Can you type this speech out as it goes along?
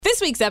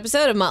This week's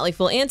episode of Motley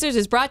Fool Answers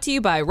is brought to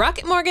you by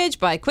Rocket Mortgage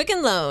by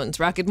Quicken Loans.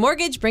 Rocket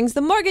Mortgage brings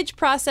the mortgage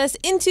process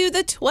into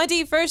the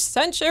 21st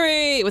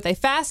century with a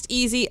fast,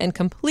 easy, and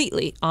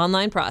completely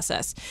online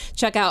process.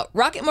 Check out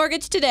Rocket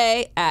Mortgage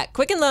today at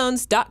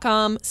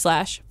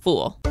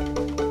quickenloans.com/fool.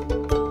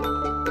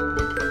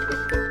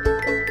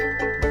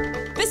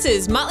 This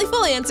is Motley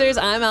Fool Answers.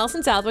 I'm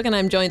Allison Southwick, and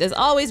I'm joined as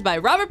always by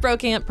Robert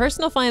Brokamp,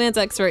 personal finance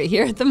expert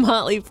here at the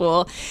Motley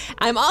Fool.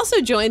 I'm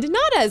also joined,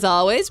 not as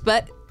always,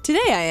 but today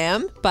I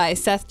am, by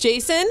Seth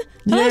Jason.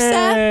 Hello,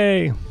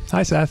 Yay. Seth.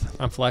 Hi, Seth.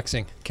 I'm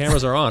flexing.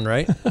 Cameras are on,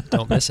 right?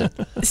 Don't miss it.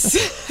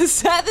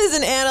 Seth is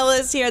an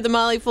analyst here at the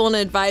Motley Fool and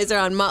an advisor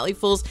on Motley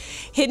Fool's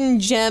Hidden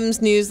Gems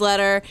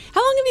newsletter.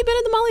 How long have you been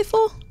at the Motley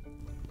Fool?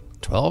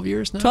 12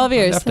 years now? 12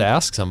 years. I'd have to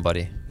ask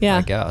somebody,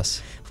 I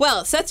guess.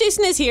 Well, Seth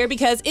Jason is here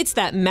because it's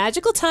that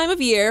magical time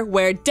of year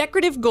where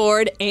decorative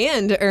gourd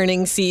and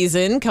earnings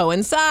season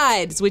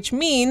coincides, which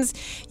means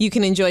you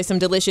can enjoy some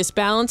delicious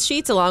balance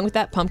sheets along with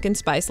that pumpkin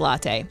spice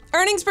latte.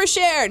 Earnings per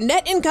share,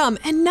 net income,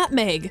 and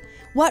nutmeg.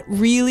 What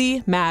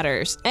really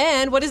matters?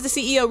 And what is the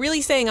CEO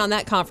really saying on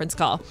that conference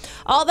call?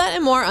 All that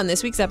and more on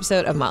this week's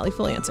episode of Motley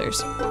Fool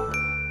Answers.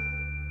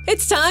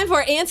 It's time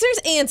for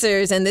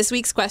Answers, and this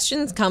week's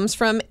question comes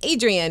from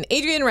Adrian.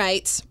 Adrian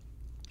writes,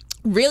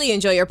 really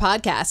enjoy your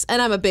podcast,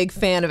 and I'm a big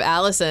fan of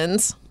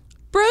Allison's.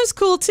 Bro's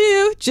cool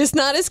too, just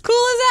not as cool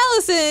as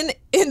Allison.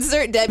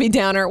 Insert Debbie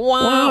Downer.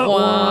 Wah,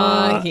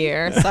 wah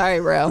here. Sorry,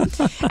 bro.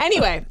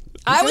 Anyway,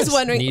 I was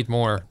wondering. Need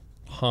more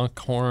honk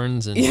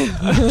horns and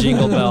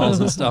jingle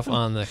bells and stuff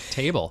on the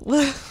table.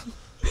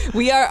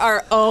 We are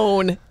our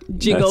own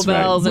jingle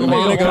bells and we're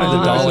going to go to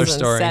the dollar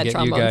store and get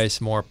trombones. You guys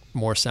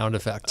more sound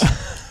effects.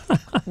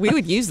 We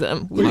would use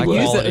them. We High would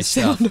use quality it as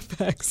sound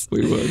effects.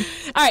 We would.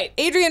 All right,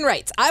 Adrian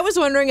writes, I was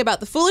wondering about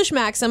the foolish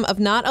maxim of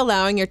not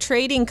allowing your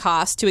trading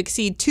costs to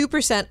exceed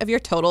 2% of your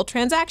total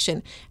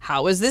transaction.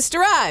 How is this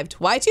derived?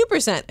 Why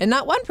 2% and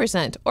not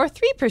 1% or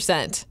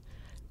 3%?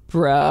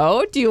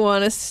 Bro, do you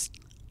want to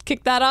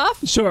kick that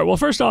off? Sure. Well,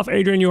 first off,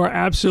 Adrian, you are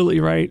absolutely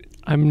right.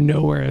 I'm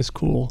nowhere as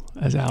cool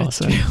as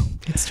Allison.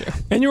 It's true.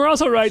 And you were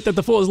also right that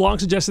the Fool has long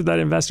suggested that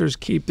investors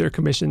keep their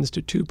commissions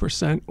to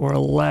 2% or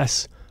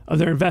less of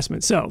their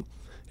investment. So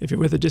if you're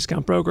with a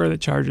discount broker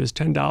that charges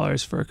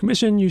 $10 for a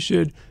commission, you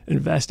should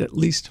invest at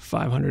least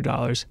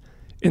 $500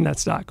 in that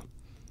stock.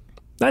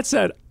 That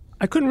said,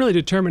 I couldn't really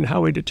determine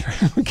how we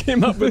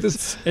came up with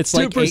this. It's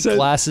 2%. like 8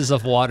 glasses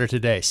of water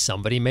today.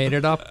 Somebody made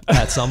it up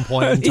at some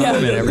point in time,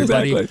 and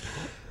everybody. Exactly.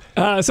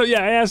 I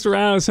asked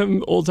around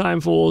some old-time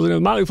fools. The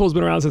Motley Fool's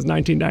been around since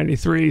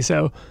 1993,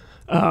 so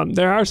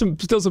there are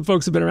still some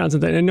folks who've been around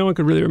since then, and no one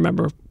could really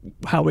remember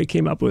how we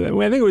came up with it.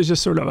 I think it was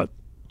just sort of a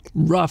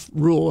rough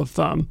rule of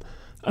thumb.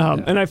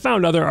 And I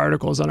found other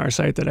articles on our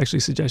site that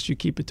actually suggest you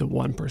keep it to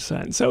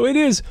 1%. So it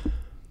is...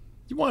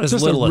 You want as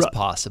little as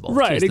possible.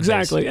 Right,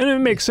 exactly. And it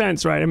makes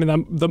sense, right? I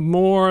mean, the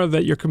more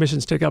that your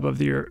commissions take up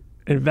of your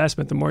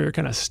investment, the more you're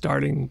kind of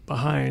starting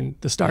behind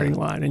the starting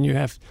line, and you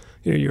have...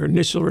 your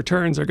initial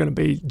returns are going to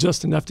be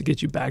just enough to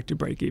get you back to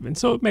break even.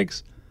 So it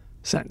makes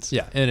sense.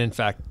 Yeah, and in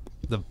fact,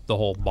 the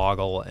whole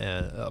Bogle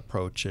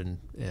approach and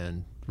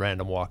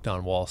random walk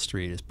down Wall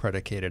Street is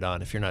predicated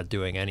on if you're not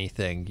doing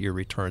anything, your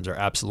returns are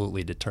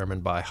absolutely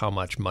determined by how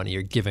much money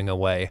you're giving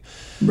away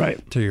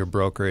to your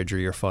brokerage or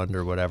your fund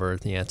or whatever.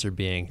 The answer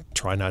being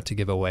try not to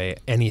give away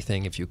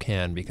anything if you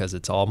can, because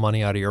it's all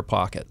money out of your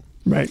pocket.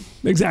 Right,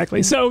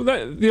 exactly. So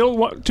the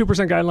old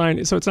 2%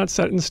 guideline, so it's not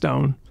set in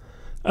stone.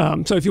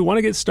 So if you want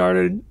to get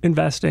started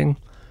investing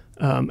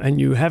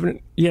and you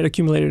haven't yet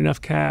accumulated enough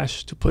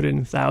cash to put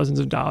in thousands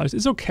of dollars,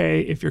 it's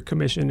okay if your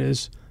commission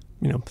is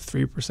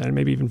 3%,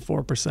 maybe even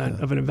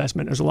 4% of an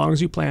investment, as long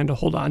as you plan to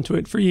hold on to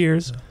it for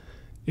years.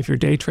 If you're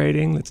day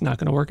trading, that's not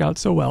going to work out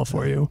so well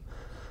for you.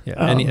 Yeah,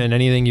 and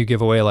anything you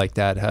give away like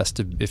that has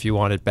to, if you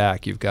want it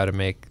back, you've got to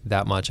make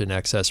that much in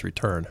excess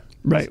return.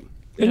 Right.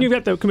 And you've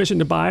got the commission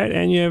to buy it,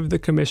 and you have the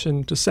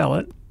commission to sell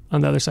it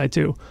on the other side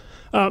too.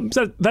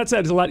 So that said,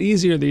 it's a lot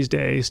easier these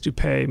days to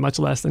pay much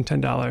less than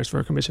 $10 for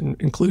a commission,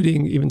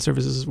 including even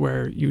services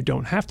where you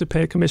don't have to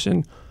pay a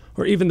commission,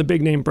 or even the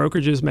big name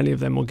brokerages. Many of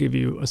them will give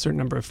you a certain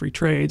number of free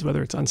trades,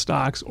 whether it's on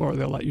stocks or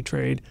they'll let you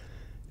trade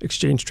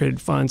exchange traded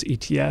funds,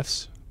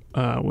 ETFs,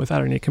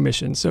 without any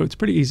commission. So it's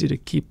pretty easy to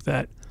keep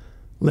that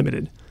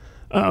limited.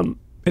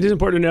 It is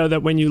important to know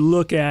that when you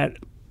look at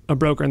a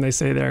broker and they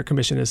say their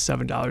commission is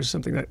 $7 or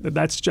something,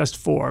 that's just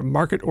for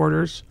market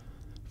orders.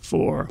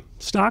 For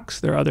stocks,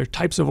 there are other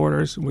types of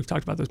orders, and we've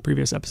talked about those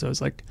previous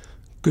episodes, like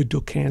good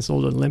till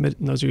canceled and limit,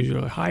 and those are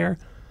usually higher.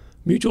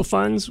 Mutual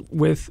funds,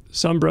 with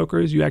some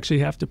brokers, you actually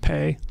have to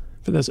pay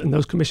for those, and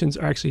those commissions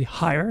are actually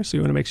higher. So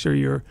you want to make sure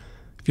if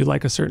you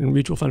like a certain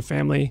mutual fund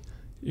family,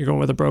 you're going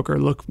with a broker,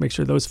 make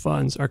sure those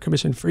funds are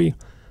commission free.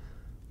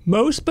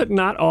 Most, but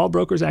not all,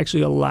 brokers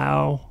actually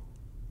allow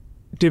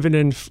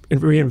dividend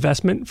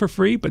reinvestment for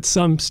free, but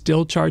some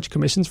still charge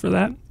commissions for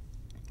that,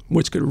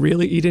 which could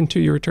really eat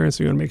into your returns.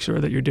 So you want to make sure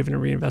that your dividend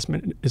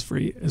reinvestment is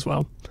free as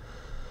well.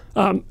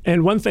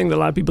 And one thing that a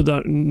lot of people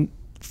don't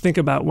think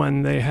about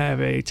when they have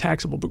a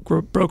taxable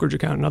brokerage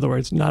account, in other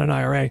words, not an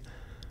IRA,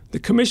 The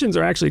commissions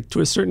are actually,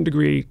 to a certain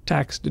degree,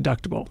 tax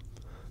deductible.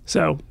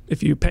 So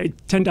if you pay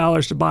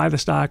 $10 to buy the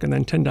stock and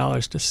then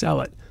 $10 to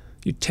sell it,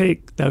 you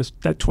take that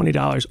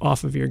 $20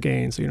 off of your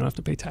gain, so you don't have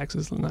to pay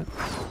taxes on that.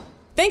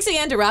 Thanks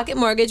again to Rocket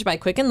Mortgage by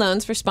Quicken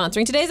Loans for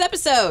sponsoring today's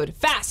episode.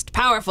 Fast,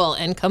 powerful,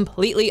 and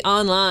completely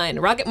online.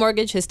 Rocket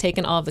Mortgage has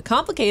taken all of the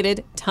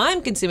complicated,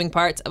 time-consuming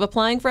parts of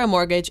applying for a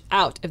mortgage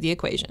out of the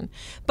equation.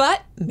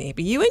 But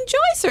maybe you enjoy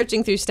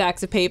searching through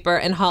stacks of paper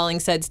and hauling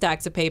said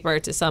stacks of paper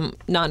to some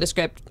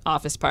nondescript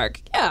office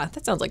park. Yeah,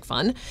 that sounds like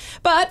fun.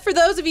 But for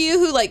those of you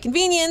who like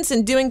convenience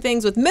and doing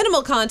things with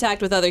minimal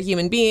contact with other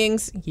human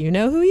beings, you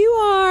know who you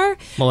are.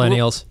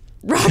 Millennials.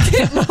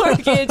 Rocket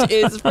Mortgage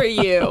is for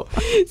you.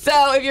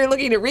 So if you're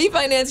looking to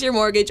refinance your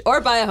mortgage or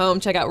buy a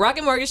home, check out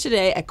Rocket Mortgage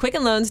today at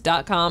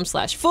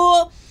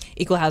quickenloans.com/fool.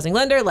 Equal housing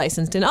lender,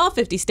 licensed in all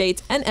 50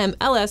 states, and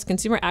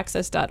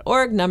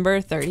MLSconsumeraccess.org,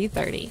 number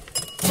 3030.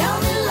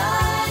 Tell me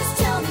lies,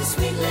 tell me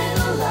sweet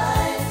little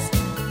lies.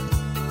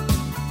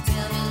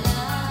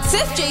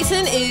 Sith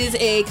Jason is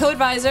a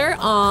co-advisor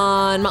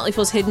on Motley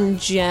Fool's Hidden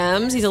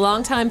Gems. He's a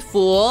longtime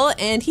fool,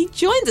 and he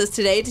joins us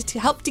today to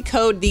help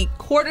decode the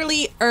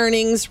quarterly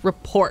earnings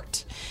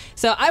report.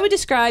 So I would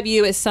describe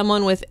you as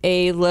someone with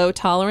a low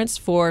tolerance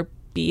for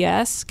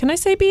BS. Can I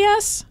say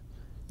BS?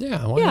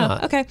 Yeah, why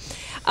not? Okay.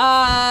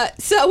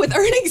 So with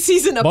earnings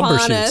season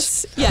upon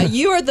us,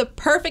 you are the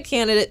perfect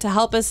candidate to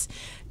help us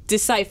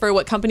decipher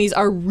what companies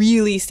are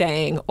really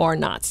saying or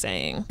not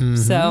saying. Mm-hmm.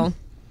 So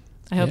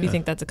I hope you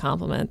think that's a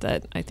compliment,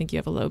 that I think you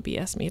have a low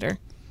BS meter.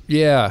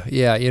 Yeah.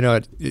 You know,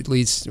 it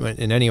leads,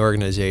 in any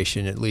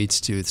organization, it leads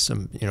to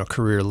some,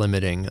 career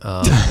limiting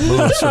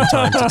moves from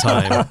time to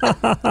time.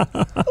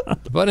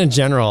 But in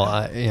general,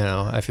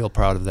 I feel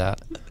proud of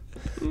that.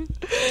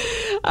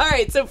 All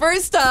right. So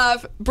first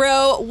off,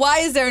 bro, why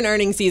is there an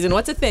earnings season?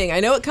 What's a thing?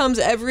 I know it comes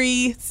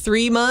every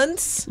 3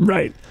 months.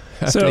 Right.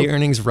 After the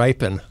earnings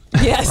ripen.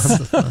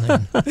 Yes.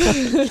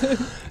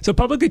 So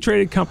publicly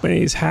traded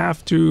companies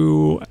have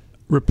to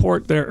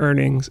report their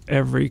earnings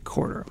every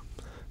quarter.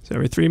 So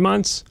every 3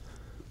 months,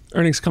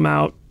 earnings come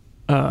out,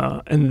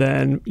 and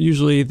then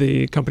usually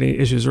the company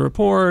issues a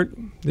report.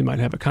 They might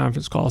have a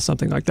conference call,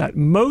 something like that.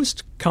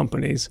 Most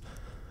companies,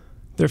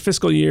 their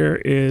fiscal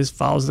year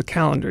follows the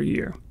calendar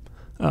year.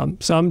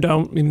 Some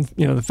don't.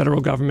 The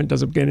federal government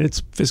doesn't begin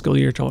its fiscal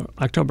year till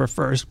October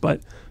 1st, but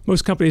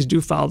most companies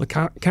do follow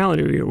the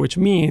calendar year, which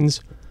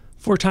means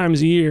 4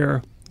 times a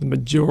year, the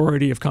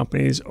majority of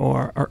companies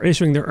are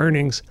issuing their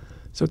earnings.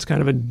 So it's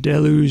kind of a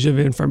deluge of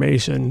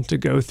information to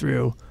go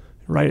through,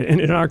 right?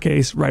 And in our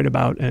case, write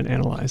about and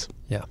analyze.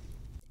 Yeah.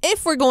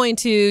 If we're going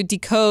to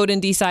decode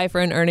and decipher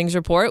an earnings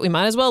report, we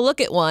might as well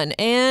look at one.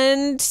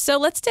 And so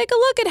let's take a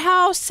look at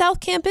how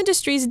South Camp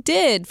Industries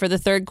did for the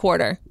third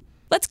quarter.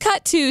 Let's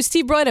cut to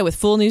Steve Broida with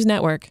Fool News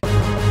Network.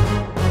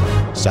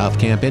 South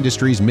Camp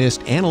Industries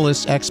missed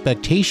analysts'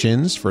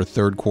 expectations for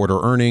third quarter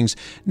earnings.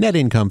 Net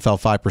income fell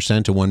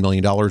 5% to $1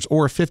 million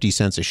or 50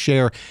 cents a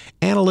share.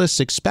 Analysts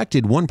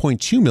expected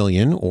 $1.2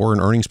 million or an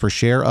earnings per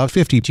share of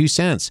 52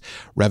 cents.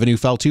 Revenue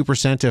fell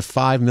 2% to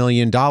 $5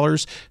 million.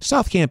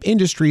 South Camp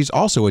Industries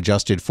also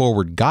adjusted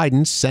forward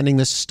guidance, sending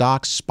the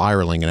stock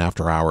spiraling in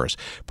after hours.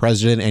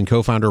 President and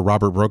co-founder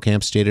Robert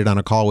Brokamp stated on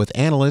a call with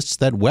analysts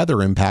that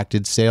weather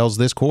impacted sales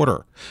this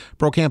quarter.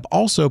 Brokamp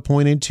also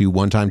pointed to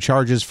one-time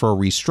charges for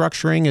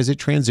restructuring as it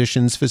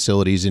transitions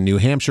facilities in New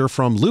Hampshire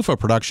from loofah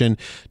production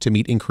to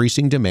meet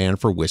increasing demand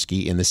for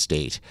whiskey in the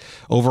state.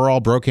 Overall,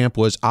 Brokamp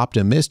was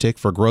optimistic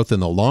for growth in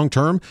the long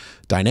term.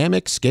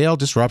 Dynamic, scale,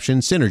 disruption,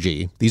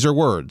 synergy. These are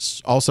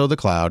words. Also the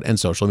cloud and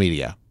social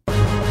media. Okay,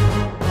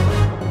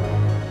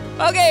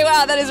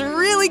 wow, that is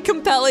really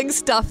compelling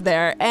stuff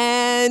there.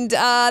 And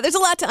there's a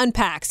lot to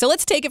unpack. So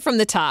let's take it from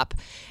the top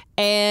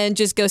and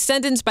just go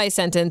sentence by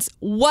sentence.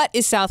 What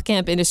is South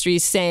Camp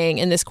Industries saying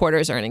in this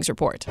quarter's earnings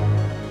report?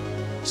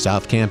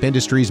 South Camp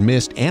Industries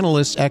missed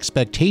analysts'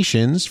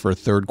 expectations for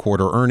third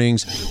quarter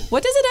earnings.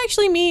 What does it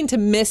actually mean to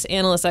miss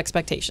analysts'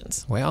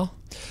 expectations? Well,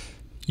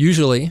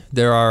 usually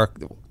there are,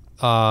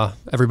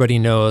 everybody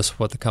knows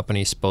what the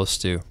company's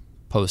supposed to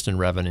post in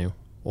revenue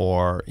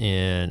or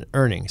in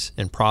earnings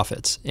and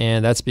profits.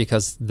 And that's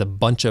because the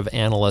bunch of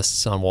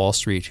analysts on Wall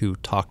Street who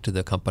talk to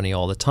the company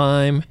all the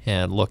time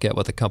and look at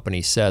what the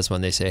company says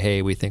when they say,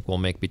 hey, we think we'll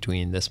make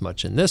between this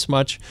much and this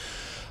much.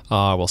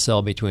 We'll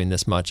sell between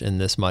this much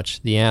and this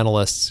much. The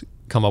analysts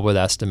come up with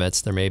estimates.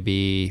 There may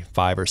be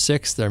 5 or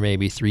 6. There may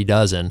be 3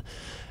 dozen.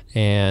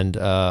 And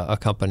a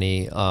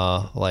company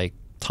like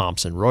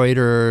Thomson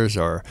Reuters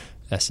or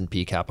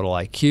S&P Capital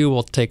IQ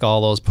will take all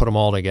those, put them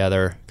all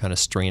together, kind of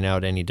strain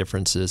out any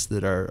differences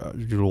that are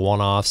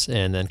one-offs,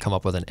 and then come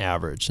up with an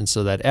average. And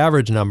so that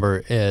average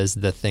number is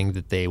the thing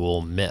that they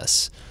will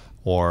miss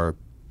or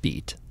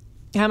beat.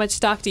 How much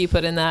stock do you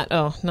put in that?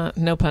 Oh,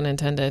 no pun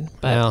intended.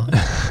 But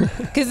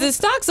because the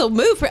stocks will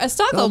move. A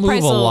stock will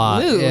price will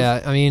move.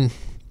 Yeah, I mean,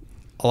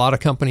 a lot of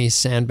companies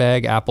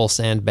sandbag. Apple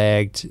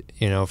sandbagged,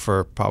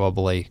 for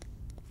probably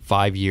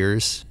 5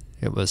 years.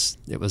 It was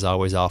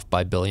always off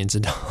by billions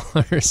of dollars.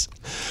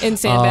 And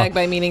sandbag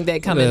by meaning they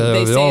come in,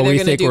 they say they're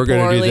going to do we're going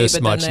to poorly, do this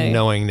but much, then they...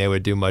 knowing they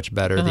would do much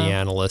better. The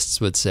analysts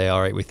would say,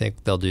 all right, we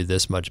think they'll do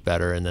this much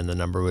better, and then the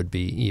number would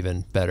be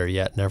even better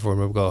yet, and everyone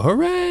would go,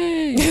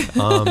 hooray!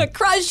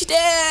 Crushed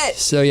it!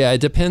 So yeah,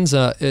 it depends.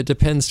 It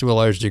depends to a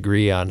large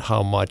degree on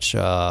how much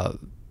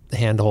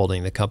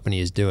hand-holding the company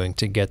is doing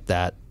to get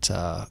that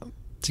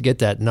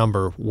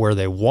number where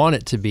they want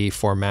it to be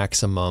for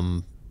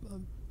maximum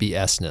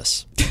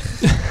BS-ness.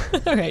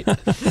 All right.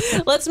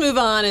 Let's move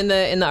on in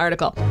the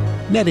article.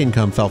 Net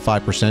income fell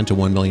 5% to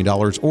 $1 million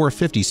or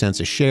 50 cents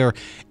a share.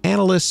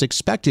 Analysts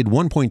expected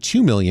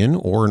 $1.2 million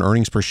or an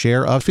earnings per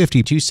share of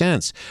 52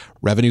 cents.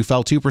 Revenue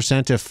fell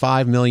 2% to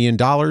 $5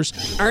 million.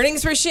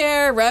 Earnings per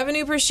share,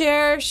 revenue per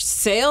share,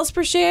 sales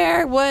per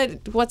share.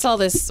 What's all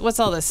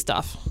this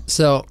stuff?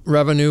 So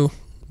revenue,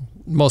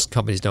 most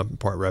companies don't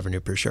report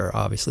revenue per share,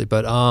 obviously,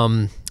 but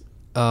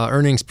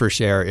earnings per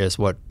share is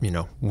what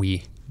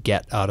we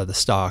get out of the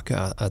stock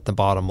at the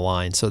bottom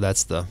line. So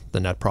that's the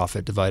net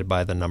profit divided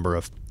by the number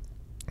of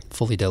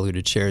fully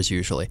diluted shares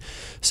usually.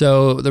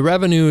 So the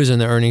revenues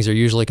and the earnings are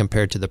usually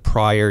compared to the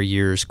prior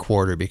year's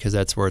quarter because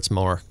that's where it's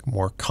more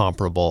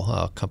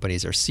comparable.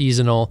 Companies are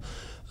seasonal,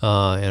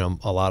 and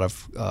a lot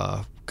of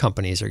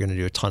companies are going to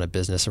do a ton of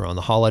business around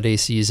the holiday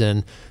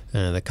season.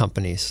 And the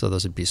companies, so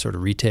those would be sort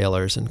of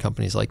retailers and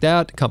companies like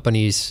that.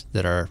 Companies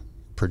that are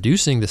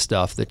producing the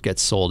stuff that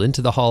gets sold into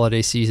the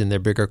holiday season, their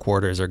bigger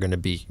quarters are going to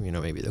be,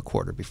 maybe the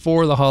quarter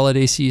before the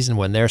holiday season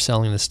when they're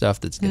selling the stuff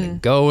that's going to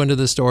go into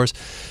the stores.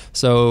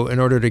 So in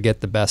order to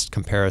get the best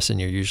comparison,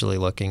 you're usually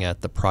looking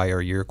at the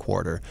prior year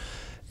quarter.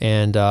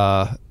 And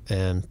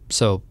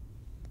so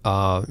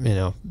that's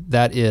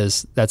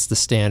the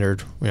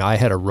standard. I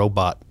had a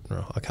robot.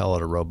 I call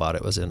it a robot.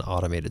 It was an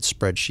automated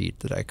spreadsheet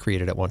that I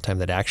created at one time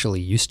that actually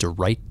used to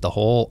write the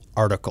whole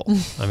article.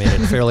 I mean,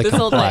 it's fairly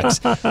complex.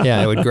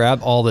 Yeah, it would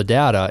grab all the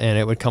data and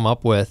it would come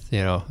up with,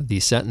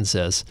 these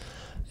sentences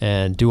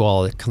and do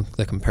all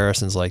the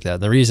comparisons like that.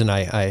 And the reason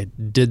I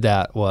did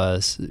that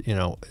was,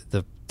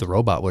 the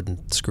robot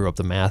wouldn't screw up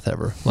the math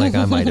ever, like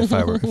I might if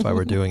I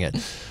were doing it.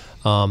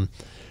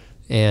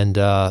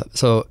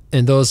 So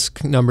in those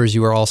numbers,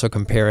 you are also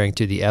comparing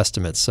to the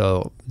estimates.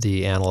 So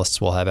the analysts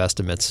will have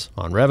estimates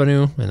on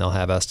revenue and they'll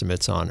have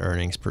estimates on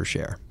earnings per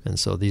share. And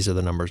so these are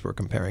the numbers we're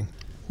comparing.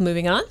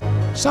 Moving on.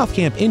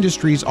 Southcamp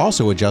Industries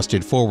also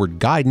adjusted forward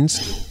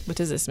guidance. What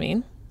does this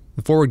mean?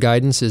 The forward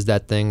guidance is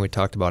that thing we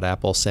talked about,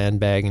 Apple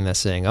sandbagging, that's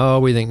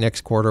saying, we think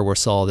next quarter we'll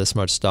sell this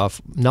much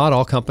stuff. Not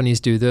all companies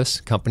do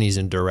this. Companies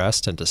in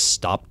duress tend to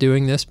stop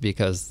doing this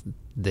because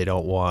they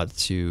don't want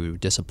to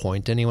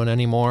disappoint anyone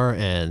anymore,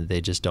 and they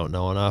just don't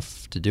know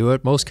enough to do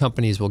it. Most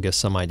companies will give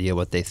some idea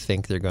what they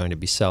think they're going to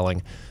be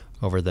selling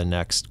over the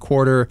next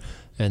quarter,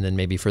 and then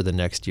maybe for the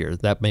next year.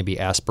 That may be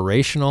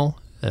aspirational.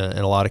 In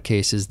a lot of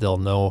cases, they'll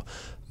know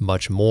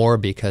much more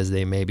because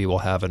they maybe will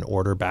have an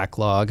order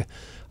backlog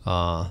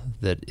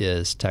that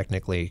is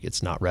technically,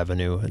 it's not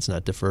revenue, it's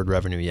not deferred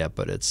revenue yet,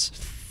 but it's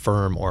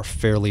firm or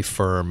fairly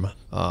firm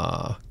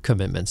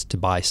commitments to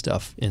buy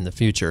stuff in the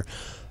future.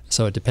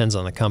 So it depends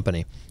on the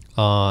company,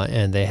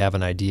 and they have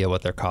an idea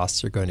what their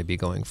costs are going to be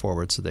going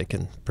forward, so they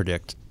can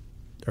predict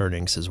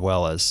earnings as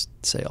well as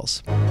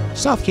sales.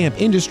 Southcamp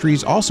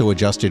Industries also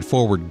adjusted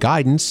forward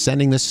guidance,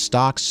 sending the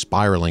stock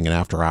spiraling in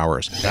after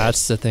hours.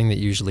 That's the thing that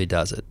usually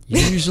does it.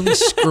 Usually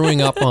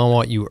screwing up on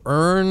what you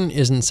earn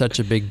isn't such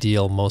a big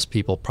deal. Most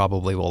people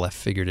probably will have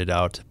figured it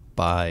out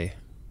by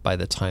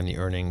the time the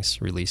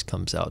earnings release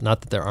comes out.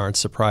 Not that there aren't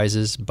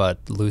surprises,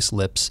 but loose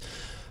lips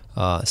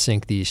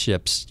sink these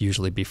ships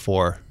usually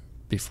before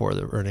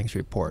the earnings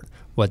report.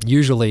 What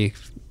usually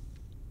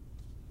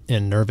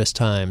in nervous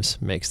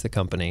times makes the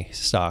company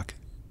stock,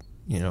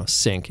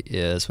 sink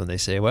is when they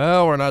say,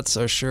 well, we're not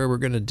so sure we're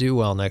going to do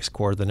well next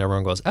quarter. Then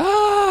everyone goes,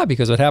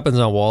 because what happens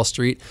on Wall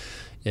Street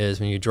is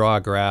when you draw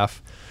a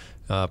graph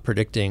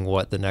predicting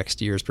what the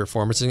next year's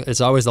performance is,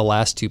 it's always the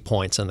last 2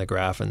 points on the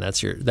graph, and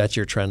that's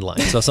your trend line.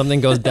 So if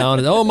something goes down,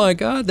 and oh my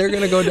God, they're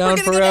going to go down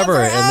forever.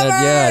 And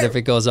then and if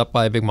it goes up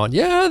by a big amount,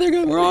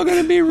 we're all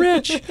going to be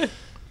rich.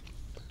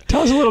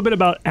 Tell us a little bit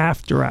about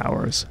after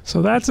hours.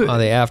 So that's it.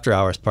 The after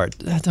hours part,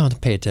 don't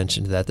pay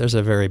attention to that. There's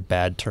a very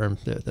bad term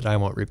that I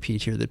won't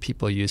repeat here that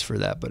people use for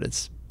that, but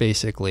it's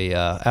basically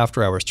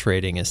after hours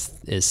trading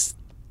is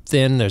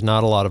thin. There's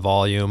not a lot of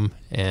volume,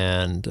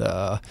 and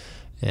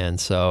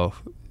so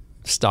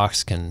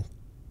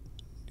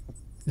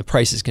the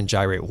prices can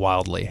gyrate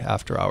wildly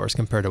after hours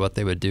compared to what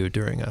they would do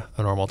during a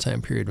normal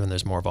time period when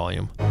there's more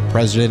volume.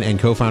 President and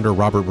co-founder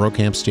Robert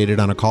Brokamp stated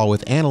on a call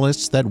with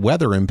analysts that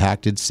weather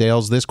impacted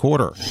sales this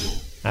quarter.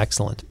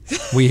 Excellent.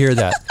 We hear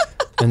that.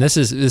 And this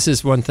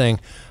is one thing.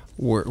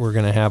 We're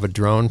going to have a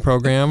drone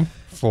program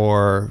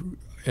for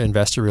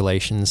investor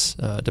relations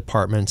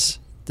departments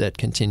that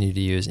continue to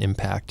use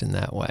impact in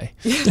that way.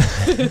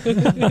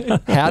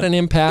 Had an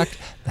impact,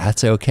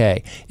 that's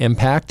okay.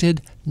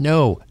 Impacted,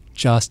 no.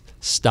 Just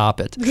stop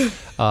it.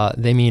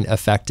 They mean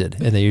affected,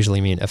 and they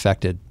usually mean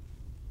affected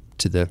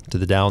to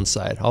the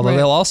downside. Although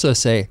they'll also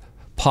say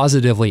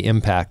positively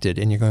impacted,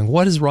 and you're going,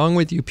 what is wrong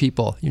with you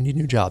people? You need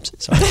new jobs.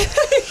 Sorry.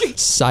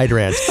 Side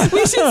rant. We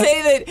should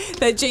say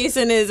that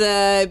Jason is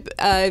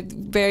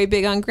very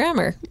big on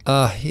grammar.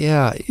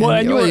 Yeah. Well,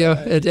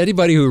 And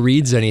anybody who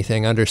reads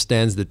anything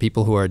understands that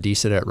people who are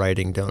decent at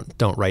writing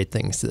don't write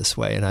things this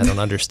way, and I don't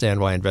understand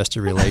why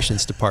investor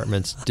relations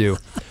departments do.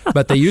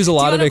 But they use a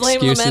lot of Do you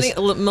want to excuses.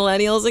 blame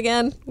millennials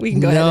again? We can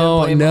go ahead and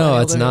blame No,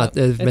 millennials it's if not. you want.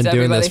 They've been It's doing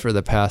everybody. this for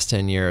the past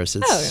 10 years.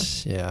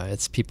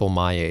 It's people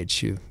my age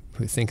who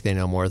think they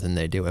know more than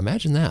they do.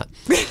 Imagine that.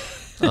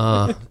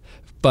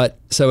 But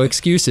so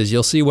excuses,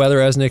 you'll see weather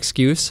as an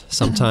excuse.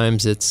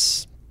 Sometimes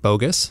it's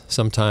bogus.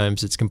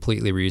 Sometimes it's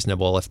completely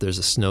reasonable. If there's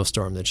a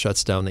snowstorm that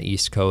shuts down the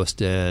East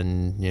Coast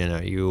and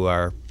you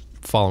are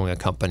following a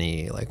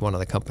company like one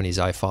of the companies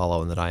I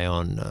follow and that I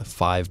own,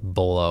 Five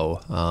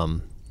Below,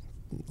 a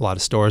lot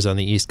of stores on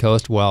the East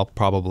Coast, well,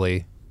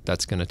 probably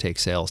that's going to take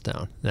sales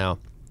down. Now,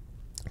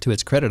 to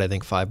its credit, I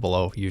think Five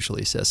Below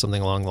usually says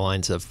something along the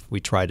lines of, we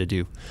try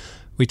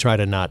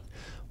to not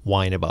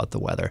whine about the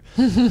weather.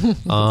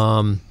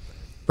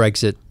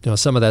 Brexit,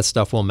 some of that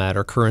stuff will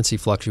matter. Currency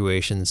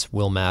fluctuations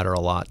will matter a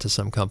lot to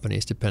some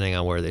companies depending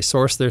on where they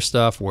source their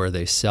stuff, where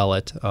they sell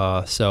it.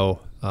 So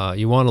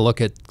you want to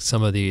look at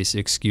some of these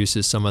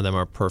excuses. Some of them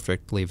are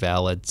perfectly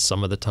valid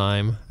some of the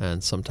time,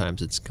 and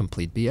sometimes it's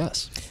complete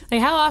BS.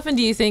 Like, how often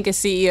do you think a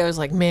CEO is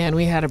like, man,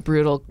 we had a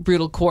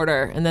brutal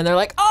quarter, and then they're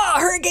like, oh,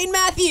 Hurricane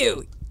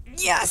Matthew.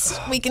 Yes,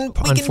 we can.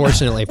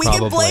 Unfortunately, we can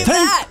probably. blame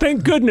that.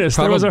 Thank goodness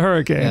there was a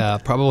hurricane. Yeah,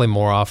 probably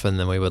more often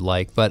than we would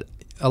like. But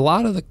a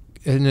lot of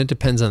and it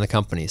depends on the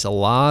companies. A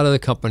lot of the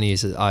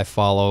companies that I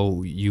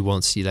follow, you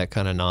won't see that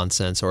kind of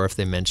nonsense. Or if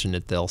they mention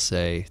it, they'll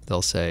say,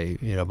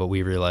 but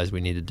we realize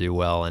we need to do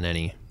well in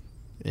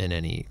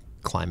any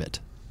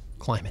climate.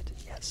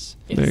 Yes.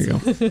 There you go.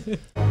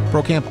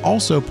 ProCamp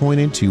also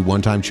pointed to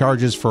one-time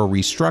charges for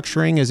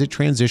restructuring as it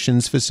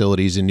transitions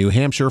facilities in New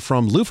Hampshire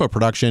from loofah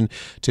production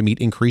to meet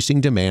increasing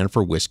demand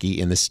for whiskey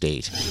in the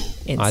state.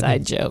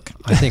 Inside joke.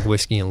 I think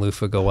whiskey and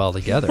loofah go well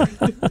together.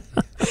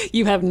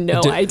 You have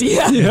no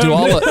idea. Do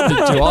all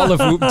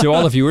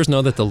the viewers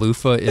know that the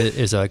loofah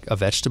is a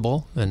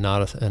vegetable and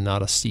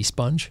not a sea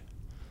sponge?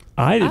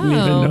 I didn't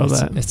even know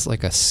that. It's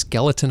like a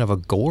skeleton of a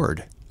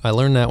gourd. I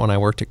learned that when I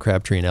worked at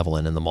Crabtree and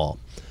Evelyn in the mall.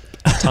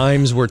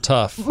 Times were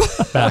tough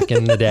back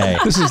in the day.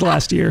 This is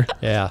last year.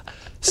 Yeah.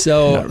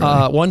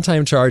 So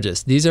one-time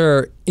charges. These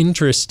are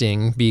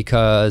interesting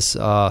because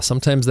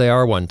sometimes they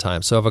are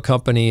one-time. So if a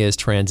company is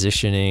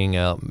transitioning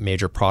a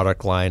major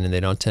product line and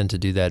they don't tend to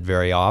do that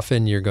very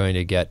often, you're going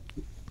to get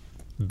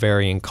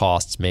varying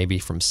costs, maybe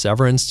from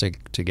severance to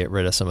get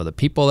rid of some of the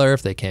people there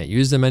if they can't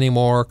use them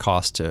anymore,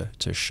 cost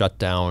to shut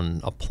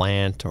down a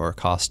plant, or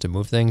cost to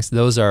move things.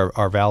 Those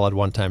are valid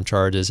one-time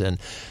charges, and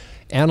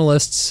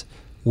analysts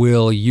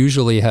will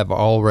usually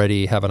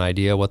already have an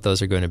idea what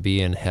those are going to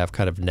be and have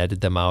kind of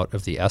netted them out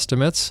of the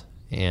estimates,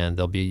 and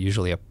there'll be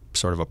usually a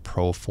sort of a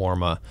pro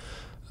forma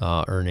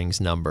earnings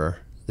number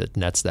that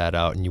nets that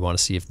out, and you want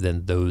to see if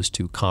then those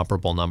two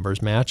comparable numbers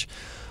match.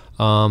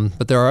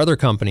 But there are other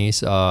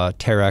companies,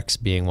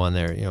 Terex being one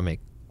there,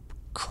 make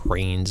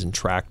cranes and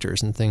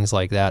tractors and things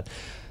like that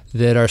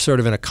are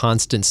sort of in a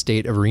constant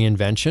state of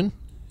reinvention.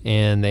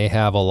 And they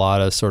have a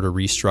lot of sort of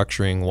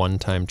restructuring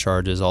one-time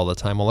charges all the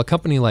time. Well, a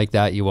company like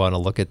that, you want to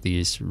look at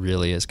these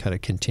really as kind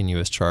of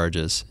continuous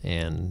charges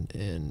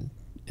and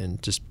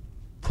just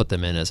put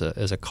them in as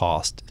a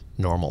cost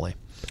normally.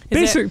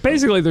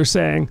 Basically, they're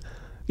saying,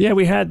 yeah,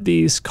 we had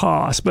these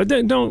costs, but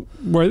don't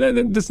worry,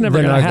 that's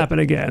never going to happen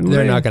again.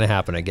 They're not going to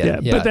happen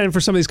again. Yeah, but then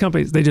for some of these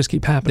companies, they just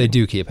keep happening. They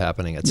do keep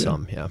happening at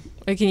some, yeah.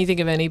 Can you think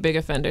of any big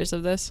offenders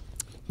of this?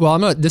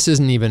 Well, this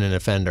isn't even an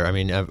offender. I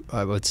mean,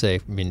 I would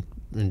say,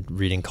 in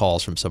reading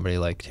calls from somebody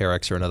like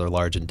Terex or another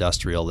large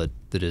industrial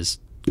that is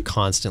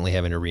constantly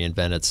having to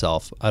reinvent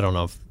itself. I don't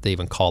know if they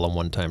even call them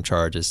one-time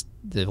charges.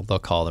 They'll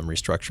call them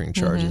restructuring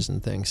charges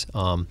and things.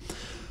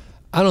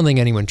 I don't think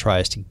anyone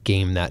tries to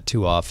game that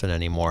too often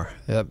anymore.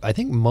 I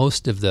think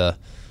most of it's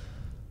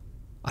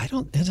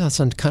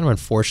kind of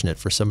unfortunate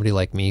for somebody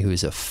like me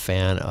who's a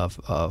fan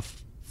of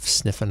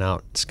sniffing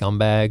out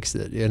scumbags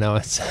that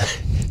it's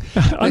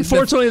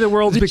unfortunately the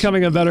world's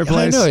becoming a better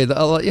place. I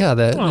know,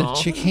 the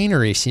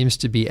chicanery seems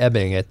to be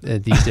ebbing at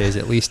these days,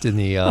 at least in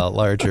the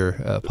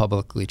larger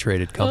publicly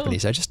traded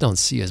companies. I just don't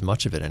see as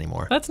much of it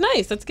anymore. That's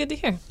nice. That's good to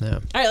hear. Yeah.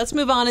 All right, let's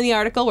move on in the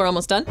article. We're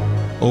almost done.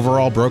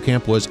 Overall,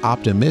 ProCamp was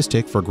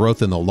optimistic for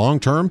growth in the long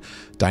term.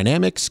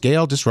 Dynamic,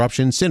 scale,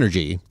 disruption,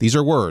 synergy. These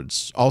are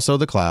words. Also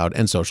the cloud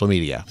and social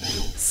media.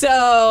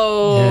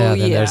 So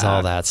there's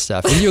all that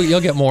stuff. And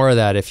you'll get more of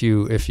that if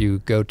you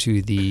go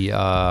to the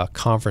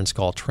conference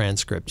call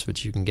transcripts,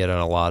 which you can get on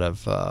a lot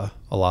of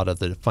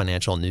the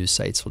financial news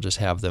sites. Will just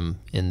have them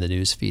in the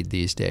news feed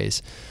these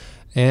days.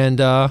 And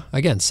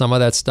again, some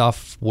of that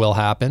stuff will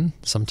happen.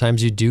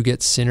 Sometimes you do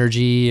get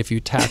synergy. If you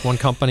tack one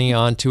company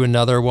onto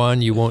another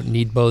one, you won't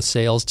need both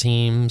sales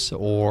teams,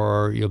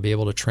 or you'll be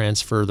able to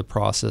transfer the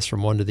process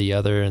from one to the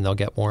other and they'll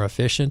get more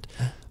efficient.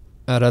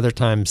 At other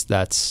times,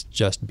 that's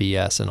just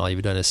BS, and all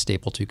you've done is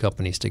staple two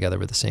companies together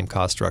with the same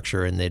cost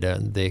structure, and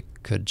they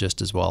could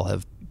just as well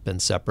have been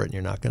separate, and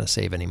you're not going to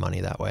save any money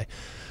that way.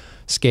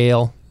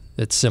 Scale,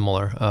 it's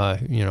similar.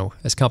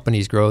 As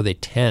companies grow, they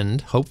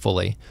tend,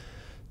 hopefully,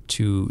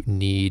 to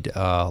need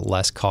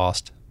less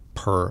cost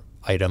per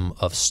item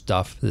of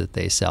stuff that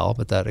they sell.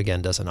 But that,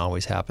 again, doesn't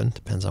always happen.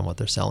 Depends on what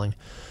they're selling.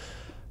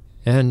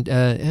 And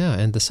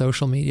and the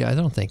social media, I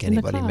don't think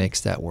anybody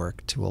makes that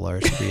work to a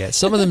large degree.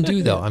 Some of them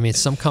do, though. I mean,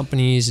 some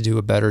companies do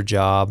a better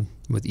job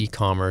with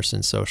e-commerce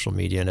and social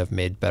media and have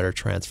made better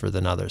transfer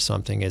than others.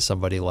 Something is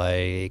somebody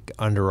like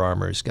Under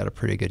Armour's got a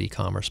pretty good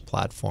e-commerce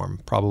platform.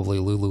 Probably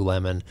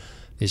Lululemon.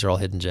 These are all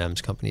hidden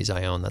gems, companies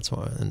I own. That's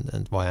why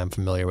and why I'm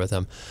familiar with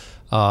them.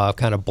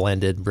 Kind of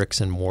blended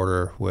bricks and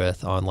mortar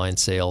with online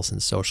sales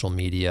and social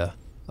media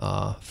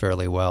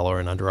fairly well, or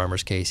in Under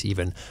Armour's case,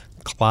 even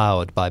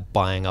cloud by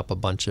buying up a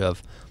bunch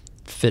of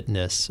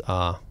fitness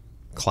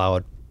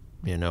cloud,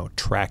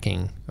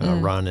 tracking,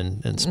 run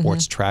and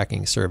sports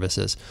tracking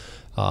services,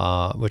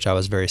 which I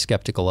was very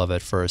skeptical of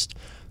at first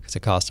because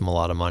it cost them a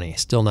lot of money.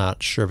 Still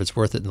not sure if it's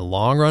worth it in the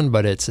long run,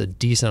 but it's a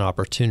decent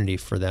opportunity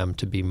for them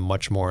to be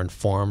much more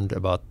informed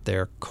about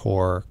their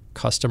core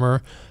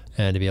customer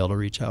and to be able to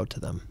reach out to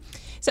them.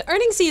 So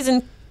earnings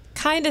season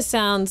kind of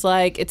sounds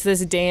like it's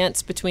this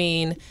dance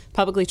between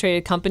publicly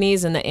traded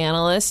companies and the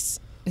analysts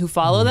who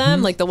follow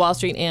them, like the Wall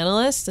Street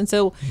analysts. And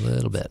so a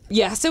little bit.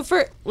 Yeah. So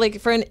for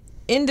an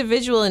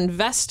individual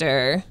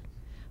investor,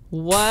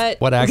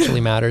 what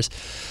actually matters?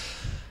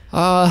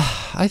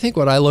 I think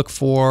what I look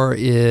for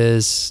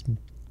is,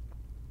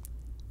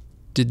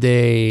 did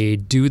they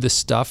do the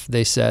stuff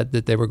they said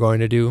that they were going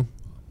to do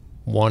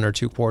 1 or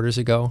 2 quarters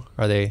ago?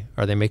 Are they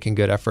making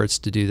good efforts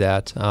to do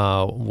that?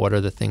 What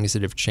are the things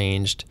that have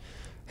changed?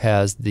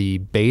 Has the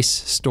base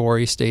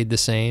story stayed the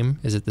same?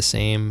 Is it the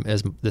same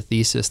as the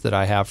thesis that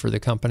I have for the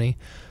company?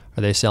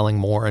 Are they selling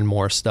more and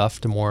more stuff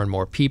to more and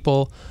more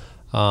people?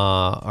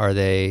 Are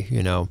they,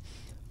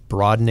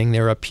 broadening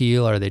their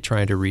appeal? Are they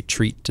trying to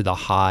retreat to the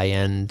high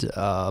end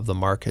of the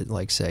market,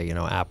 like, say,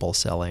 Apple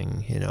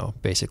selling,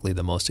 basically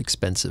the most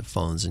expensive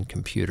phones and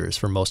computers?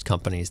 For most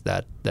companies,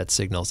 that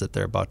signals that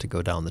they're about to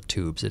go down the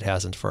tubes. It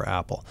hasn't for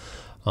Apple.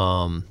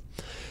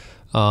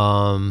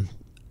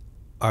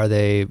 Are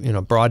they,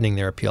 broadening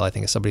their appeal? I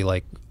think of somebody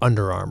like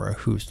Under Armour,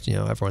 who's,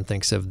 everyone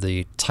thinks of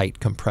the tight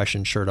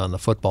compression shirt on the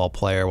football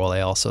player. Well, they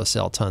also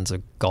sell tons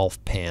of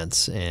golf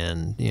pants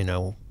and,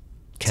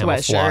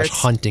 camouflage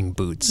hunting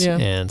boots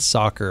and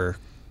soccer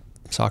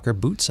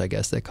boots, I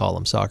guess they call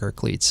them, soccer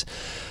cleats.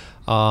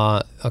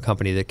 A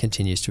company that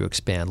continues to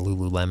expand,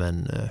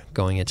 Lululemon,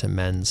 going into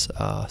men's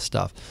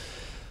stuff.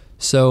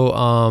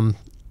 So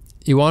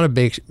you want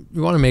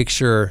to make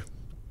sure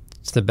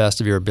it's the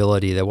best of your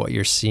ability that what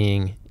you're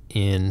seeing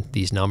in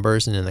these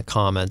numbers and in the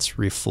comments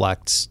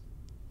reflects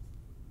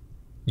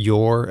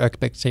your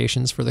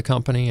expectations for the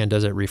company, and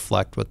does it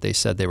reflect what they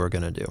said they were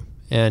going to do?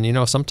 And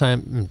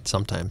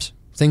sometimes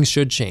things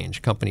should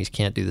change. Companies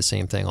can't do the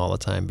same thing all the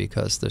time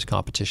because there's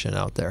competition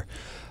out there.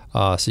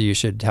 So you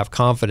should have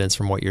confidence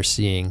from what you're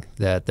seeing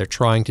that they're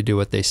trying to do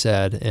what they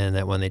said, and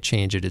that when they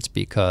change it, it's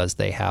because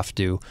they have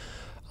to,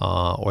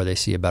 or they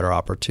see a better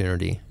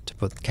opportunity to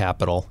put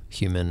capital,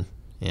 human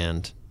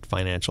and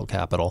financial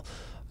capital,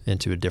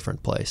 into a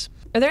different place.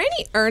 Are there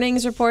any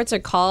earnings reports or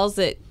calls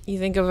that you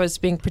think of as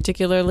being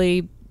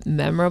particularly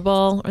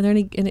memorable?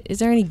 Is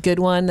there any good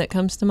one that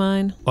comes to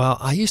mind? Well,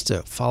 I used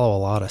to follow a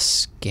lot of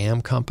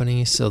scam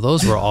companies, so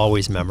those were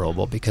always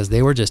memorable because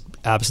they were just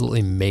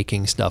absolutely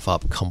making stuff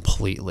up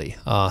completely.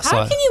 How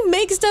can you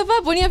make stuff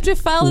up when you have to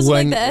file this with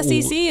like the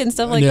SEC and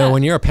stuff like that? No,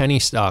 when you're a penny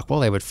stock, well,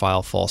 they would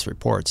file false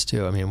reports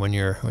too. I mean, when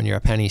you're a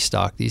penny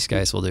stock, these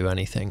guys will do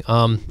anything,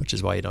 which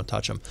is why you don't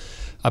touch them.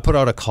 I put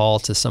out a call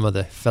to some of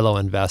the fellow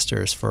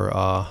investors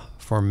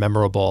for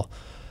memorable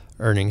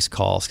earnings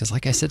calls because,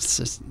 like I said,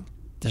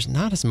 there's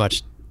not as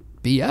much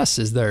BS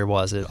as there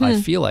was, I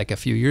feel like, a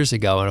few years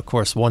ago. And of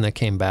course, one that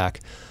came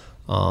back,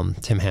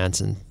 Tim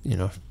Hansen,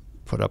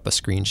 put up a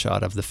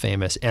screenshot of the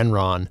famous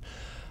Enron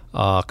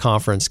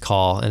conference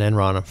call. And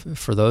Enron,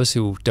 for those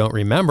who don't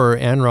remember,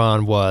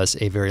 Enron was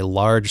a very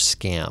large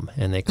scam,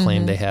 and they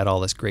claimed they had all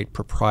this great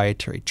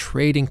proprietary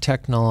trading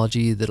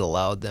technology that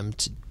allowed them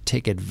to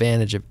take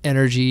advantage of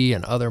energy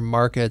and other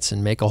markets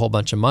and make a whole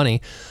bunch of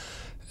money.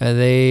 And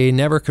they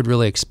never could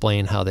really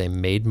explain how they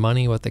made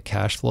money, what the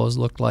cash flows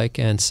looked like.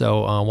 And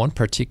so one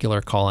particular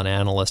call, an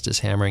analyst is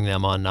hammering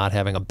them on not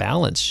having a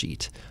balance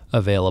sheet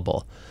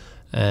available.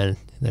 And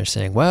they're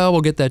saying, well, we'll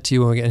get that to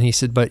you. And he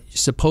said, but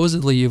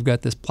supposedly you've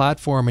got this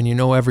platform and you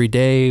know every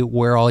day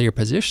where all your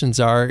positions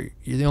are.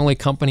 You're the only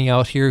company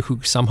out here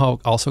who somehow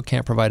also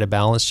can't provide a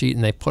balance sheet.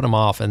 And they put them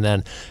off. And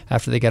then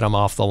after they get them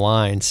off the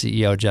line,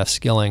 CEO Jeff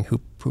Skilling,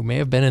 who may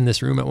have been in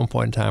this room at one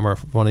point in time or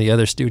one of the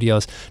other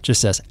studios,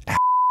 just says,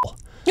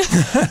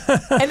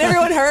 and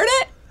everyone heard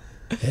it?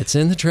 It's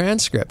in the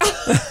transcript.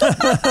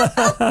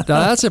 Now,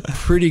 that's a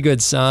pretty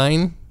good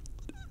sign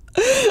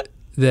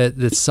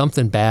that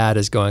something bad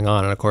is going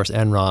on. And of course,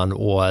 Enron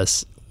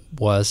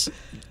was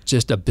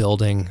just a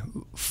building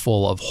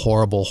full of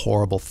horrible,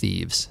 horrible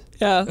thieves.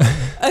 Yeah.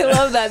 I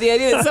love that. The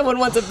idea that someone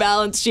wants a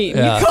balance sheet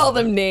and you call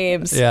them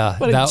names. Yeah,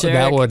 What a that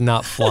jerk. would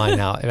not fly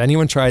now. If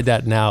anyone tried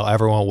that now,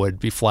 everyone would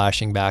be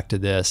flashing back to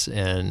this,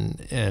 and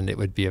it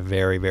would be a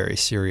very, very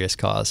serious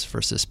cause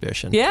for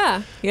suspicion.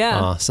 Yeah.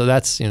 So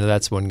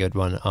that's one good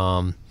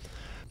one.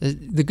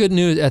 The good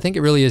news, I think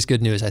it really is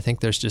good news. I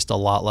think there's just a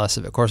lot less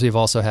of it. Of course, we've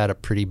also had a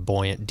pretty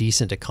buoyant,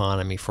 decent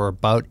economy for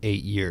about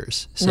 8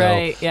 years. So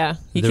right. Yeah.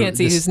 You can't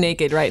see who's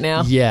naked right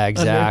now. Yeah,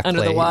 exactly.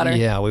 Under the water.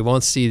 Yeah, we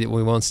won't see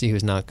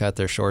who's not got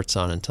their shorts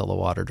on until the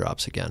water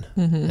drops again,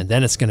 and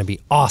then it's going to be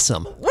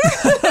awesome.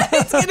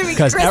 It's going to be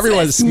Because Christmas.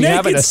 everyone's Naked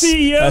having a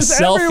CEOs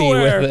selfie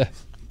everywhere. with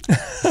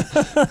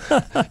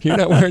a. You're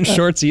not wearing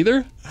shorts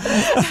either?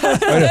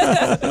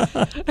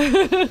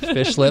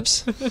 Fish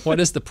lips. What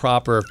is the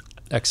proper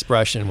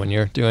expression when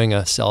you're doing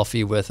a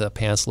selfie with a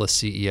pantsless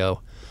CEO?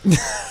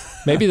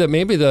 Maybe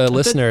the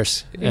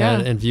listeners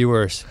and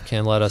viewers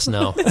can let us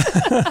know.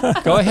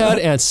 Go ahead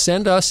and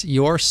send us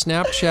your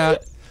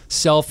Snapchat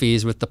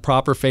selfies with the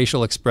proper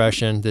facial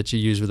expression that you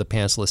use with a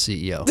pantsless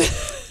CEO.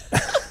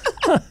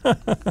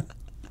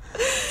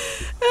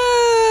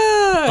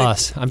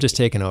 Us. I'm just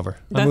taking over.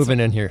 I'm moving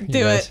in here. You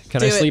Do guys. it. Can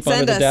Do I it. sleep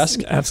Send under the us.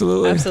 desk?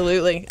 Absolutely.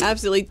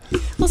 Absolutely.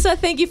 Well,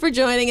 Seth, thank you for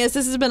joining us.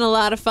 This has been a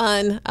lot of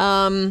fun.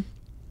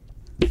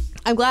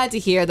 I'm glad to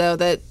hear, though,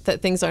 that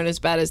things aren't as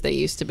bad as they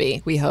used to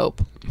be. We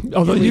hope.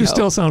 Although We you hope.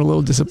 still sound a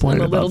little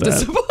disappointed I'm a little about that.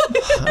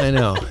 disappointed. I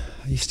know.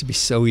 It used to be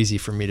so easy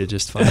for me to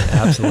just find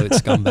absolute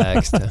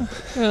scumbags to.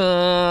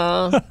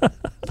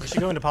 We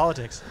should go into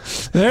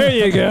politics. There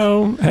you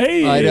go.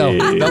 Hey. I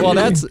know. Well,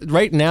 that's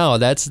right now.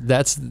 That's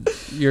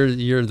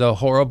you're the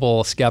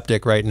horrible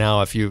skeptic right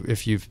now. If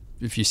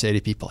you say to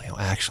people,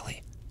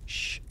 actually,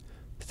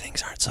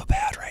 things aren't so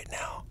bad right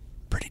now.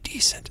 Pretty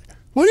decent.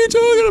 What are you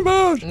talking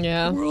about?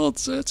 Yeah. The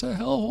world's it's a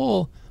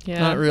hellhole. Yeah.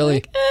 Not really.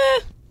 Like,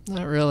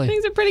 Not really.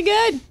 things are pretty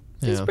good.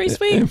 It's Yeah. pretty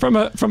sweet. And from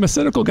a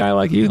cynical guy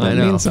like you, I that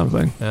know. means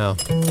something. Yeah.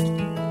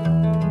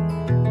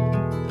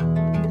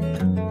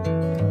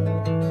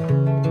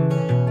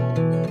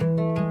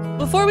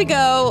 Before we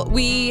go,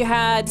 we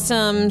had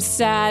some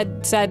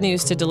sad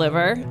news to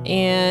deliver,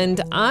 and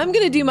I'm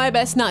going to do my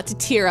best not to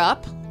tear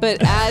up.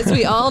 But as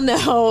we all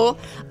know,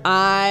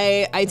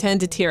 I tend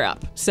to tear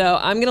up. So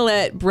I'm going to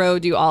let Bro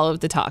do all of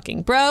the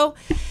talking. Bro,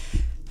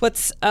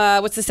 what's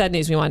the sad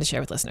news we wanted to share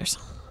with listeners?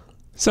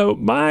 So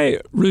my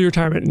Really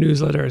Retirement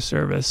newsletter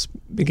service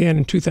began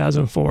in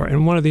 2004,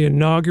 and one of the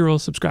inaugural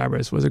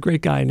subscribers was a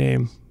great guy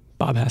named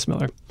Bob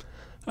Hassmiller.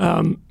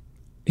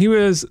 He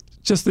was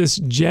just this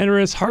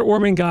generous,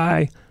 heartwarming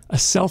guy, a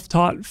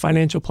self-taught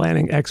financial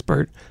planning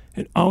expert,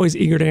 and always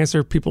eager to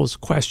answer people's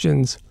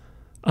questions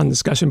on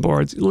discussion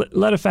boards.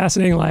 Led a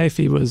fascinating life.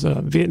 He was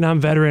a Vietnam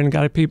veteran,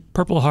 got a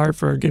Purple Heart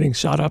for getting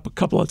shot up a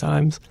couple of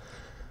times.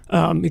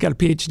 He got a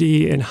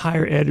PhD in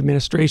higher ed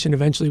administration,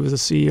 eventually was a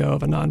CEO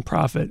of a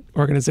nonprofit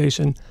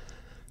organization.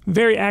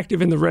 Very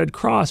active in the Red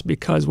Cross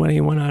because after he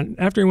went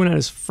on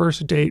his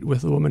first date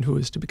with the woman who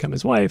was to become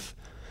his wife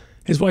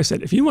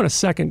said, if you want a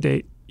second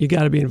date, you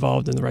got to be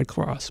involved in the Red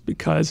Cross,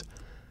 because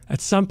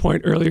at some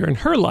point earlier in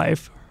her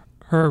life,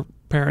 her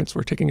parents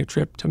were taking a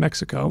trip to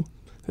Mexico.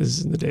 This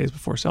is in the days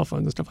before cell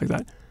phones and stuff like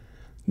that.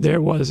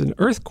 There was an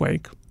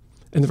earthquake,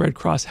 and the Red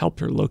Cross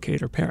helped her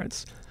locate her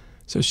parents.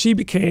 So she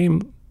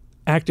became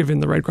active in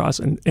the Red Cross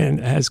and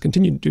has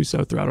continued to do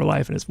so throughout her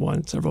life and has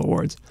won several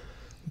awards.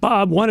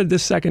 Bob wanted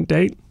this second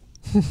date,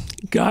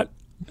 got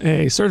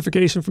a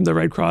certification from the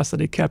Red Cross that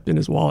he kept in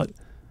his wallet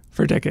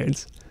for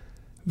decades,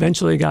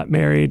 eventually got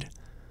married.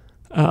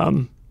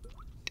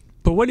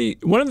 But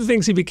one of the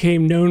things he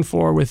became known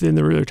for within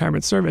the Really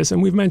Retirement Service,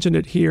 and we've mentioned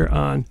it here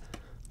on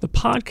the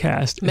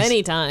podcast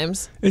Many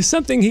times. is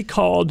something he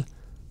called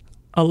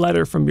a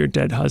letter from your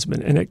dead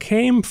husband. And it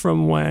came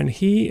from when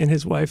he and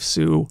his wife,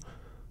 Sue,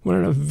 went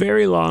on a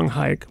very long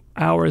hike,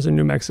 hours in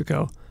New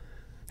Mexico.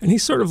 And he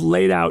sort of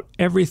laid out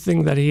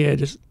everything that he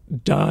had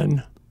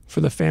done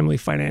for the family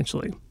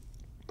financially.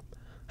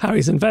 How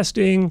he's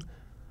investing,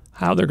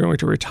 how they're going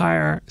to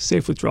retire,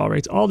 safe withdrawal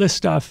rates, all this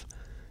stuff.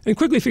 And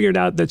quickly figured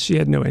out that she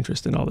had no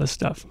interest in all this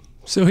stuff.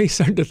 So he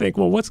started to think,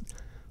 well, what's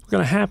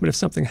going to happen if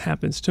something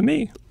happens to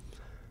me?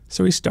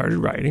 So he started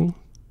writing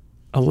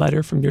a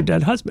letter from your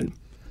dead husband.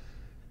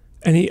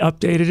 And he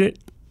updated it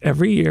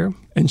every year.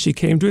 And she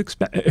came to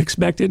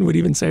expect it and would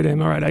even say to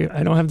him, all right,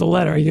 I don't have the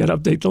letter. You got to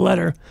update the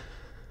letter.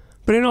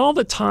 But in all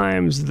the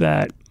times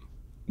that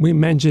we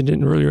mentioned it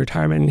in Early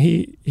Retirement, and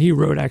he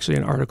wrote actually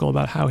an article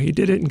about how he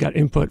did it and got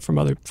input from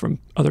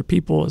other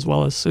people as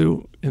well as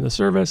Sue in the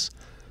service.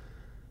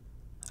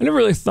 I never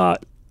really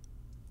thought,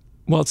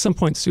 well, at some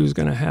point Sue's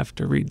going to have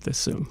to read this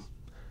soon.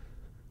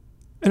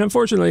 And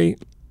unfortunately,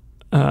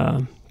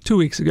 2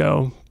 weeks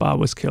ago, Bob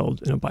was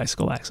killed in a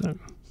bicycle accident.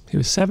 He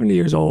was 70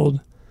 years old,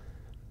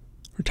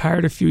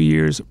 retired a few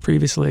years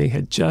previously,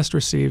 had just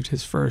received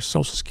his first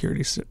Social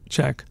Security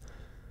check.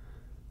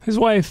 His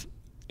wife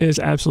is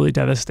absolutely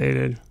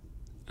devastated.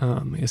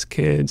 He has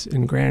kids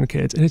and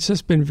grandkids, and it's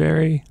just been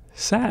very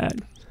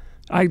sad.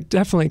 I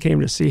definitely came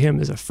to see him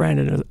as a friend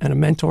and a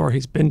mentor.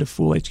 He's been to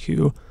Fool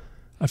HQ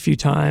a few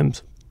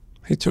times.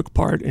 He took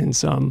part in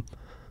some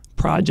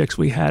projects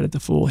we had at the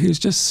Fool. He was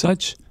just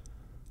such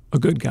a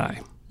good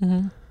guy.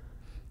 And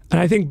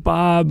I think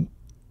Bob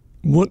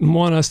wouldn't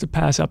want us to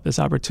pass up this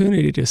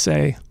opportunity to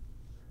say,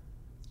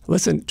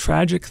 listen,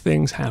 tragic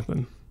things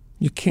happen.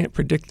 You can't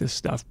predict this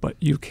stuff, but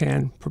you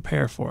can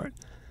prepare for it.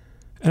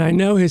 And I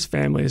know his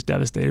family is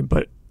devastated,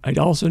 but I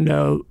also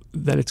know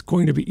that it's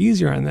going to be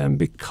easier on them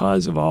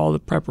because of all the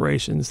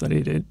preparations that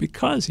he did,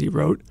 because he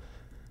wrote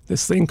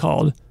this thing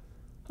called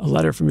A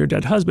Letter from Your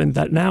Dead Husband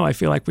that now I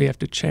feel like we have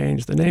to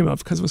change the name of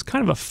because it was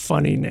kind of a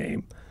funny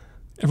name.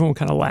 Everyone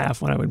kind of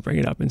laughed when I would bring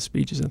it up in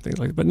speeches and things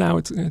like that. But now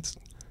it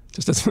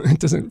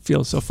doesn't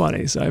feel so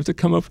funny. So I have to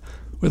come up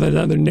with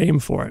another name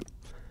for it.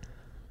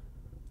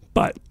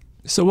 But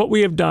so what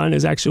we have done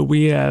is actually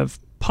we have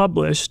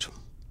published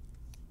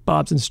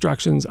Bob's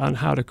instructions on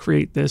how to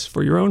create this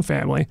for your own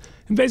family.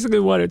 And basically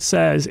what it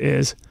says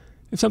is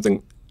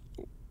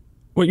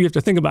what you have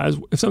to think about is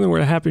if something were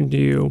to happen to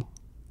you,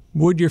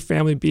 would your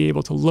family be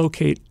able to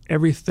locate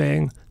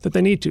everything that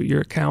they need to,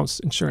 your accounts,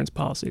 insurance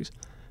policies,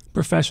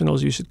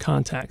 professionals you should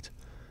contact,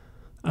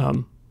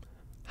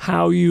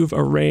 how you've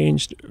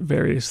arranged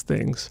various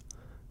things.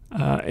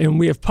 And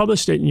we have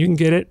published it, and you can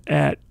get it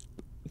at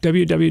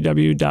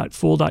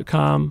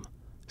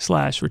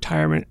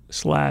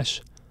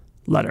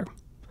www.fool.com/retirement/letter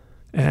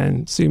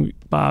and see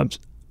Bob's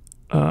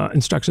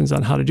instructions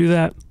on how to do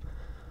that.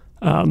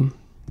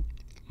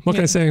 What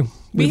can I say?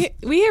 We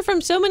hear from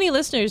so many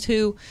listeners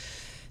who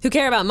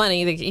care about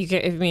money.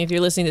 If you're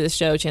listening to this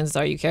show, chances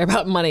are you care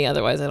about money.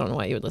 Otherwise, I don't know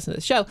why you would listen to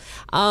the show.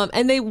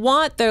 And they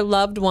want their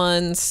loved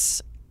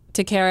ones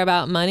to care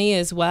about money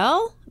as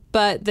well,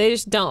 but they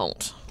just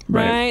don't.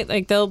 Right?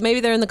 Like maybe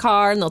they're in the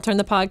car and they'll turn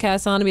the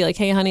podcast on and be like,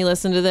 "Hey, honey,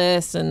 listen to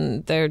this,"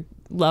 and their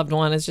loved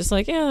one is just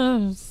like,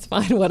 "Yeah, it's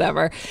fine,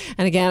 whatever."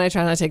 And again, I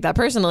try not to take that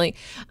personally.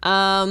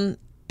 But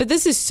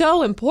this is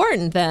so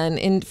important then,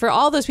 and for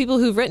all those people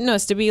who've written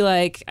us to be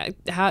like,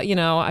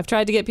 I've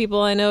tried to get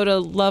people I know to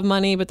love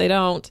money, but they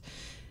don't.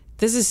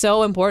 This is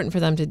so important for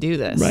them to do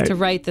this, to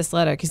write this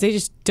letter, because they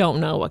just don't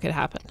know what could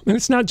happen. And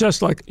it's not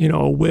just like,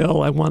 a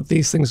will, I want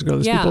these things to go to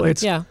these people.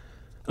 It's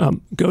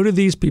go to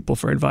these people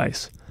for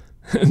advice.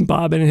 And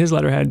Bob in his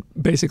letter had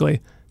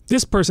basically,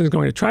 this person is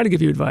going to try to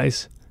give you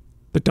advice,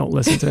 but don't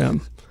listen to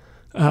him.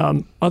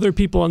 Other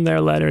people in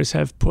their letters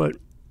have put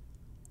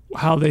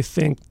how they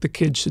think the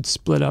kids should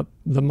split up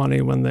the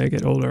money when they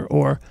get older,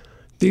 or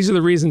these are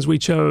the reasons we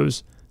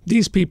chose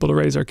these people to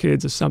raise our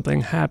kids. If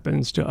something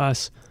happens to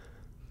us,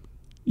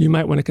 you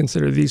might want to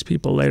consider these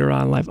people later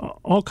on in life.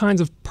 All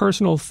kinds of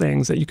personal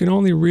things that you can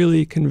only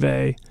really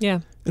convey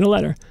in a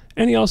letter.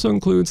 And he also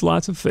includes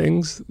lots of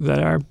things that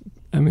are,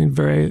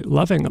 very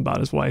loving about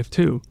his wife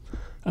too.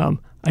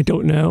 I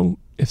don't know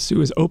if Sue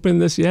has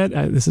opened this yet.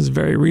 This is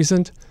very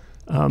recent.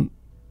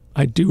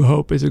 I do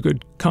hope is a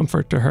good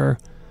comfort to her,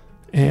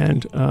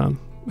 and I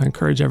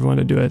encourage everyone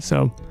to do it.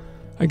 So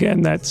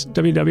again, that's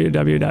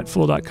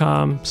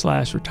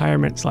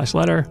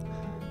www.fool.com/retirement/letter.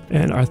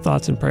 And our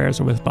thoughts and prayers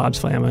are with Bob's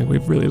family.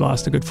 We've really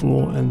lost a good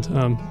fool, and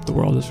the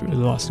world has really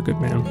lost a good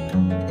man.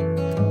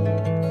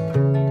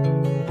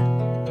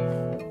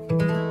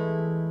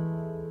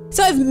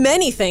 So I have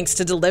many thanks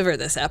to deliver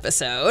this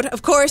episode.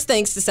 Of course,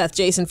 thanks to Seth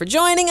Jason for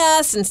joining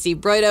us, and Steve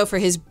Broido for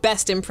his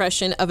best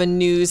impression of a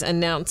news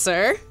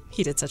announcer.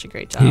 He did such a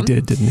great job. He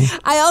did, didn't he?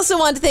 I also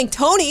want to thank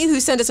Tony, who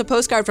sent us a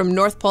postcard from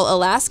North Pole,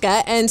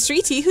 Alaska, and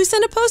Sriti, who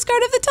sent a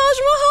postcard of the Taj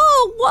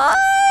Mahal. What?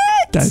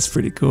 That's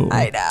pretty cool.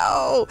 I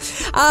know.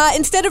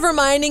 Instead of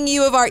reminding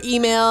you of our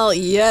email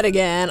yet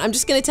again, I'm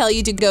just going to tell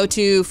you to go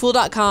to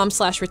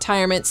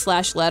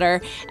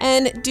fool.com/retirement/letter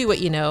and do what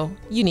you know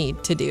you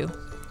need to do.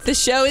 The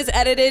show is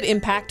edited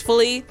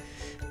impactfully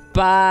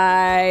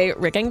by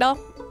Rick Engdahl.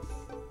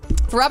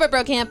 For Robert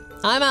Brokamp,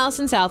 I'm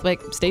Allison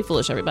Southwick. Stay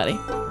foolish, everybody.